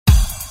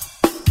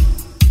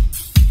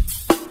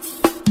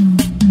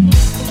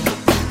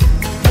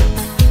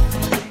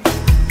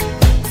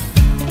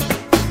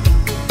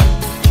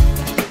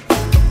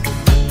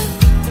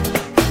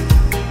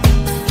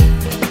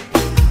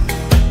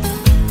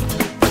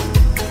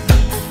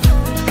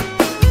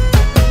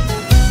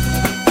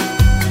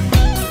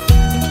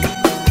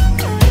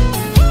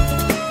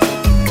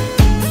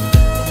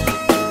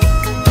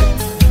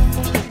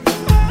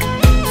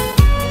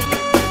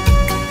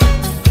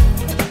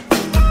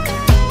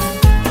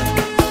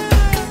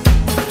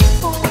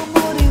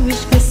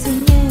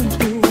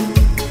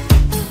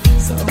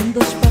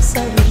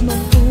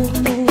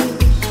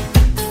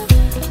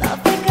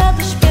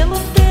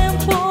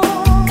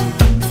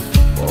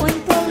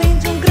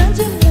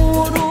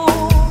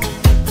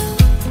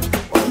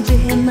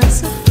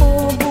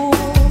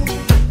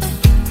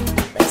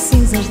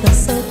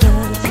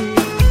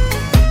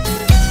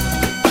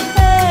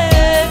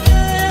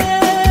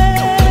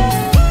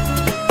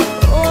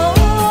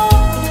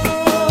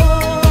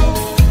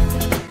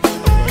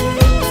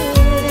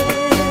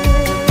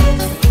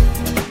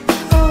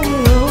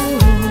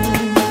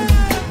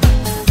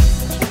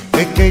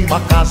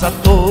casa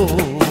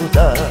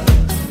toda.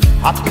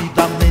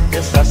 Rapidamente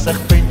essa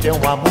serpente é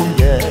uma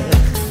mulher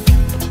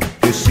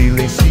que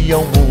silencia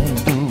o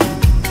mundo,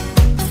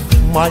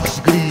 mas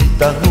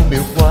grita no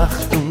meu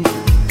quarto.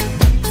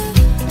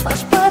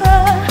 Faz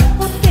parar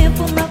o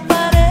tempo na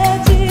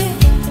parede,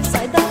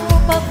 sai da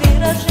roupa,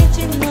 vira a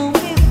gente não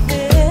me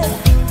vê.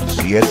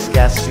 Se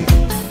esquece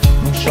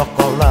num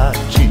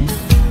chocolate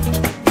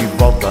e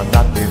volta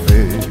na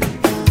TV.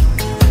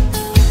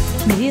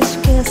 Me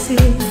esquece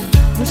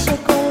no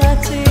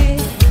chocolate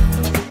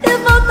e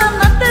volta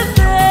na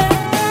TV.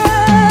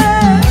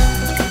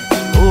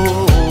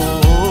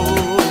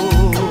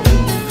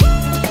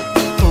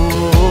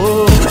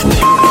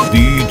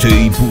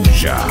 DJ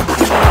BUJA.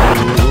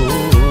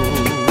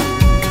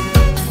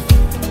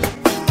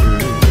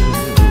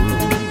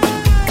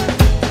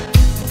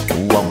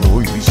 O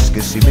amor e o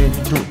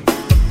esquecimento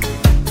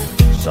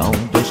são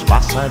dois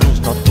pássaros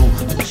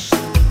noturnos,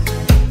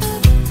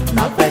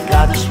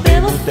 navegados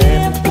pelo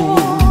tempo,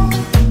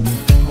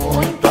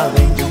 muito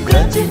além de um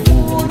grande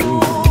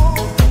muro,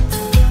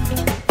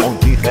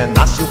 onde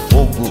renasce o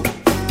fogo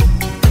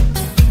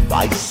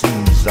das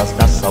cinzas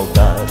da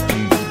saudade.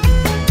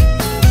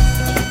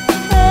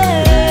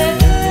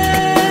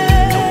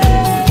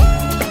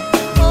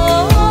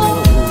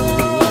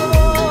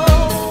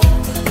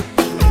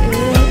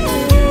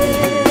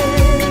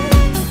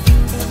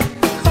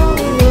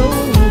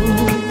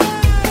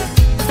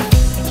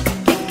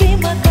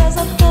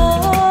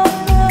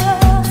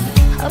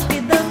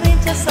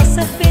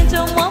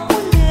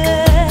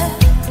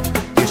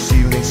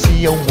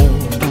 O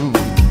mundo,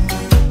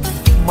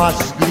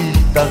 mas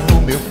grita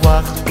no meu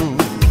quarto.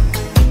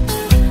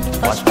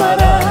 Faz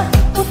parar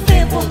o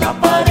tempo na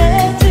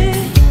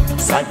parede,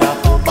 Sai da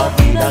roupa,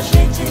 vira a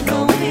gente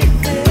não me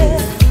vê.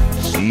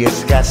 Se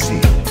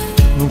esquece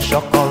num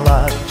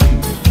chocolate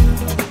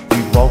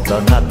e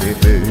volta na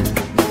TV.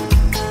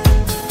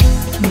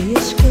 me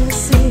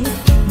esquece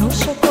no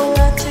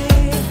chocolate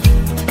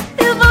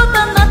e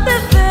volta na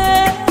TV.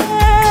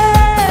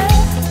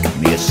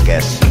 Me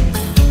esquece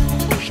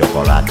num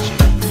chocolate